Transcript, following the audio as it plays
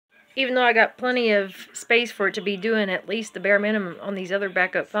even though I got plenty of space for it to be doing at least the bare minimum on these other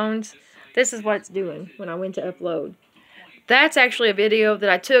backup phones, this is what it's doing when I went to upload. That's actually a video that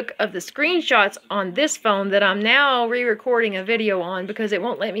I took of the screenshots on this phone that I'm now re-recording a video on because it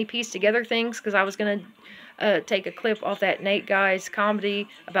won't let me piece together things, because I was going to take a clip off that Nate guy's comedy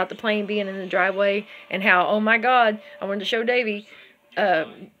about the plane being in the driveway and how, oh my God, I wanted to show Davey.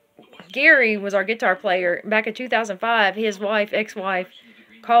 Gary was our guitar player. Back in 2005, his wife, ex-wife,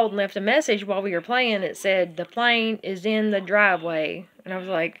 called and left a message while we were playing. It said, "The plane is in the driveway." And I was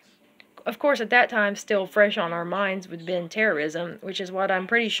like, of course, at that time, still fresh on our minds would have been terrorism, which is what I'm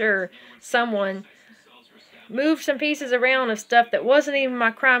pretty sure someone moved some pieces around of stuff that wasn't even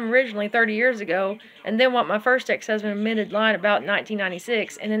my crime originally 30 years ago, and then what my first ex-husband admitted lying about in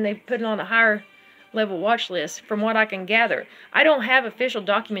 1996, and then they put it on a higher level watch list from what I can gather. I don't have official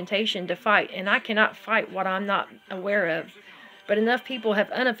documentation to fight, and I cannot fight what I'm not aware of. But enough people have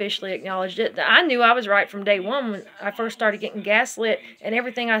unofficially acknowledged it that I knew I was right from day one when I first started getting gaslit, and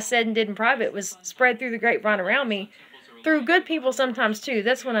everything I said and did in private was spread through the grapevine around me. Through good people sometimes too.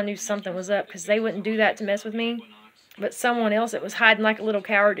 That's when I knew something was up, because they wouldn't do that to mess with me. But someone else that was hiding like a little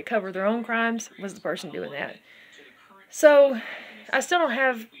coward to cover their own crimes was the person doing that. So, I still don't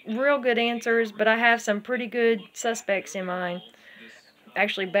have real good answers, but I have some pretty good suspects in mind.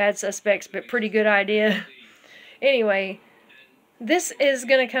 Actually, bad suspects, but pretty good idea. Anyway, this is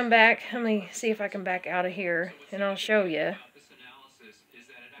going to come back. Let me see if I can back out of here, and I'll show you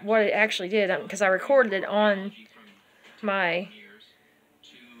what it actually did, because I recorded it on my,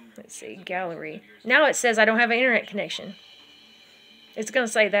 let's see, gallery. Now it says I don't have an internet connection. It's going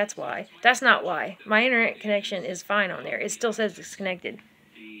to say that's why. That's not why. My internet connection is fine on there. It still says it's connected.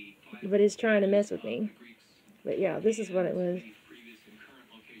 But it's trying to mess with me. But yeah, this is what it was.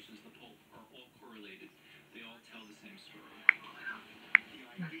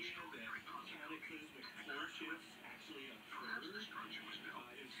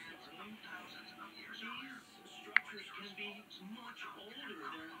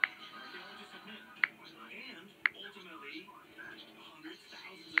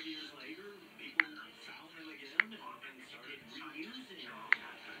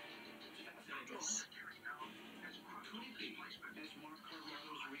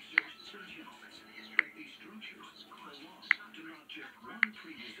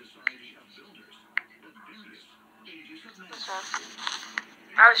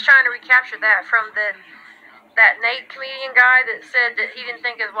 I was trying to recapture that from that Nate comedian guy that said that he didn't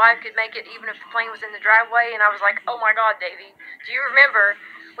think his wife could make it even if the plane was in the driveway, and I was like, oh my God, Davey, do you remember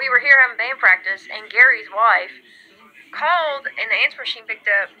we were here having band practice, and Gary's wife called, and the answer machine picked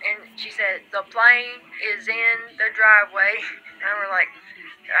up, and she said, the plane is in the driveway, and we're like,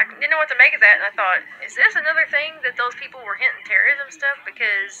 I didn't know what to make of that, and I thought, is this another thing that those people were hinting terrorism stuff?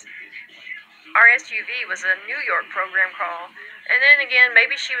 Because our SUV was a New York program call. And then again,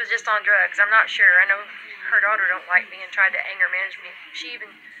 maybe she was just on drugs. I'm not sure. I know her daughter don't like me and tried to anger manage me. She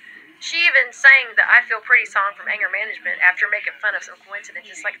even sang the I Feel Pretty song from Anger Management after making fun of some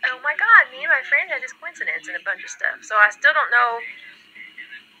coincidences. Like, oh my God, me and my friend had this coincidence and a bunch of stuff. So I still don't know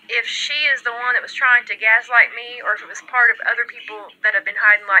if she is the one that was trying to gaslight me, or if it was part of other people that have been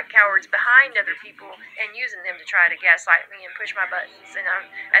hiding like cowards behind other people and using them to try to gaslight me and push my buttons. And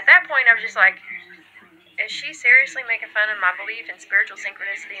at that point, I was just like, is she seriously making fun of my belief in spiritual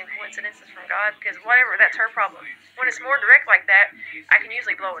synchronicity and coincidences from God? Because whatever, that's her problem. When it's more direct like that, I can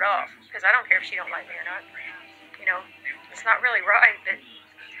usually blow it off, because I don't care if she don't like me or not. You know, it's not really right that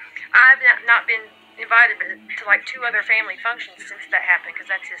I've not been invited to like 2 other family functions since that happened, because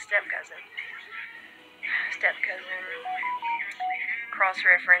that's his step-cousin.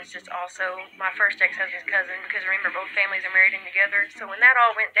 Cross-referenced, it's also my first ex-husband's cousin, because remember, both families are married and together. So when that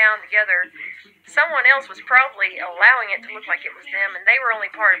all went down together, someone else was probably allowing it to look like it was them, and they were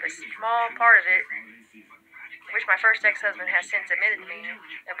only part of a small part of it, which my first ex-husband has since admitted to me.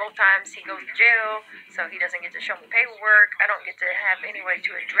 And both times he goes to jail, so he doesn't get to show me paperwork. I don't get to have any way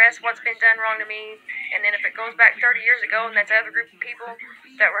to address what's been done wrong to me. And then if it goes back 30 years ago, and that's other group of people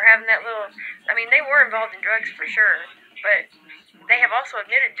that were having that little, I mean, they were involved in drugs for sure, but they have also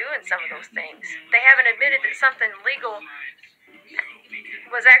admitted doing some of those things. They haven't admitted that something legal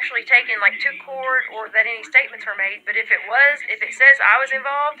was actually taken like to court, or that any statements were made. But if it says I was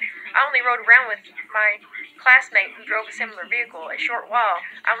involved, I only rode around with my classmate who drove a similar vehicle a short while.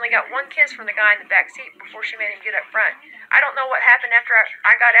 I only got one kiss from the guy in the back seat before she made him get up front. I don't know what happened after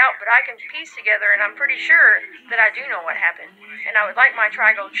I got out, but I can piece together, and I'm pretty sure that I do know what happened. And I would like my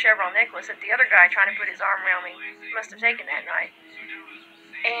tri-gold chevron necklace that the other guy trying to put his arm around me must have taken that night.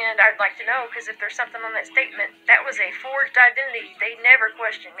 And I'd like to know, because if there's something on that statement, that was a forged identity. They never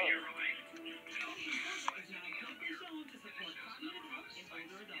questioned me.